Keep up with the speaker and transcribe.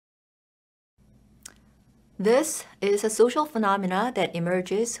This is a social phenomena that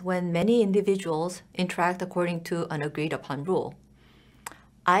emerges when many individuals interact according to an agreed-upon rule.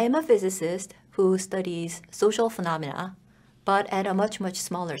 I am a physicist who studies social phenomena, but at a much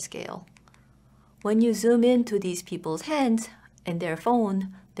smaller scale. When you zoom into these people's hands and their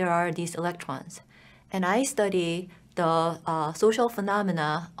phone, there are these electrons. And I study the social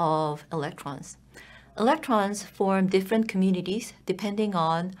phenomena of electrons. Electrons form different communities depending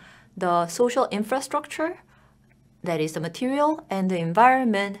on the social infrastructure, that is the material, and the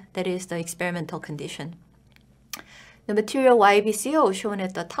environment, that is the experimental condition. The material YbCO shown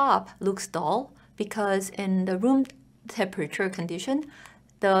at the top looks dull because in the room temperature condition,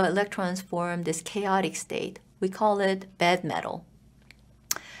 the electrons form this chaotic state. We call it bad metal.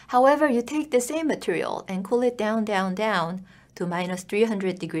 However, you take the same material and cool it down to minus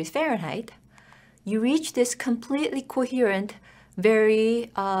 300 degrees Fahrenheit, you reach this completely coherent, very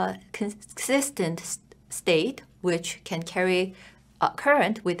consistent state which can carry a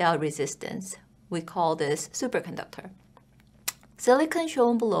current without resistance. We call this superconductor. Silicon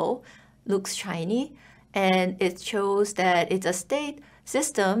shown below looks shiny, and it shows that it's a state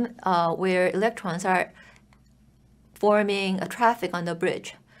system where electrons are forming a traffic on the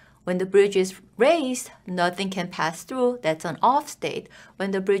bridge. When the bridge is raised, nothing can pass through. That's an off state. When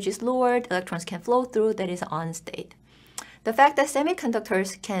the bridge is lowered, electrons can flow through. That is an on state. The fact that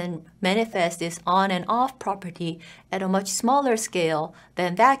semiconductors can manifest this on and off property at a much smaller scale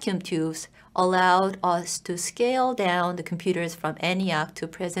than vacuum tubes allowed us to scale down the computers from ENIAC to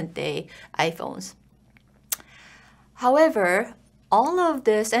present-day iPhones. However, all of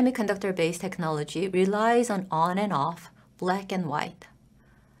the semiconductor-based technology relies on and off, black and white.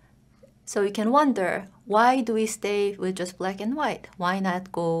 So you can wonder, why do we stay with just black and white? Why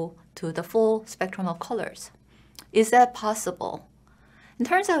not go to the full spectrum of colors? Is that possible? It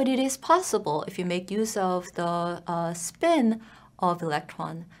turns out it is possible if you make use of the spin of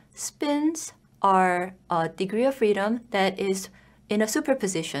electron. Spins are a degree of freedom that is in a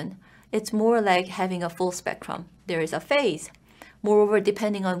superposition. It's more like having a full spectrum. There is a phase. Moreover,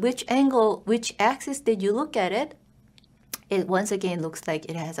 depending on which angle, which axis did you look at it, it once again looks like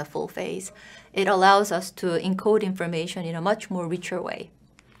it has a full phase. It allows us to encode information in a much more richer way.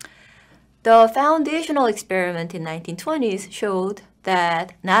 The foundational experiment in 1920s showed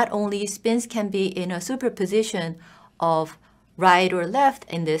that not only spins can be in a superposition of right or left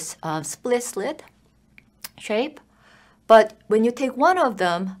in this split slit shape, but when you take one of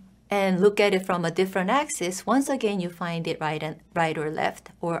them and look at it from a different axis, once again you find it right or left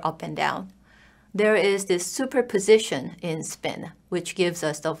or up and down. There is this superposition in spin, which gives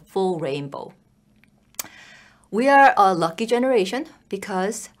us the full rainbow. We are a lucky generation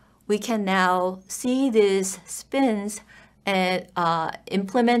because we can now see these spins and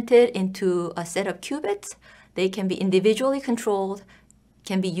implemented into a set of qubits. They can be individually controlled,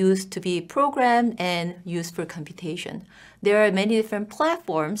 can be used to be programmed and used for computation. There are many different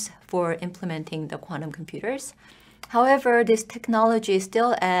platforms for implementing the quantum computers. However, this technology is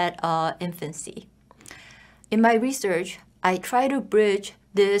still at infancy. In my research, I try to bridge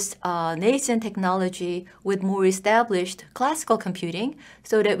this nascent technology with more established classical computing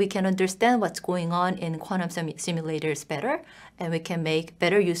so that we can understand what's going on in quantum simulators better, and we can make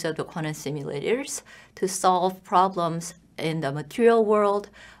better use of the quantum simulators to solve problems in the material world,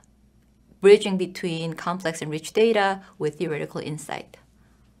 bridging between complex and rich data with theoretical insight.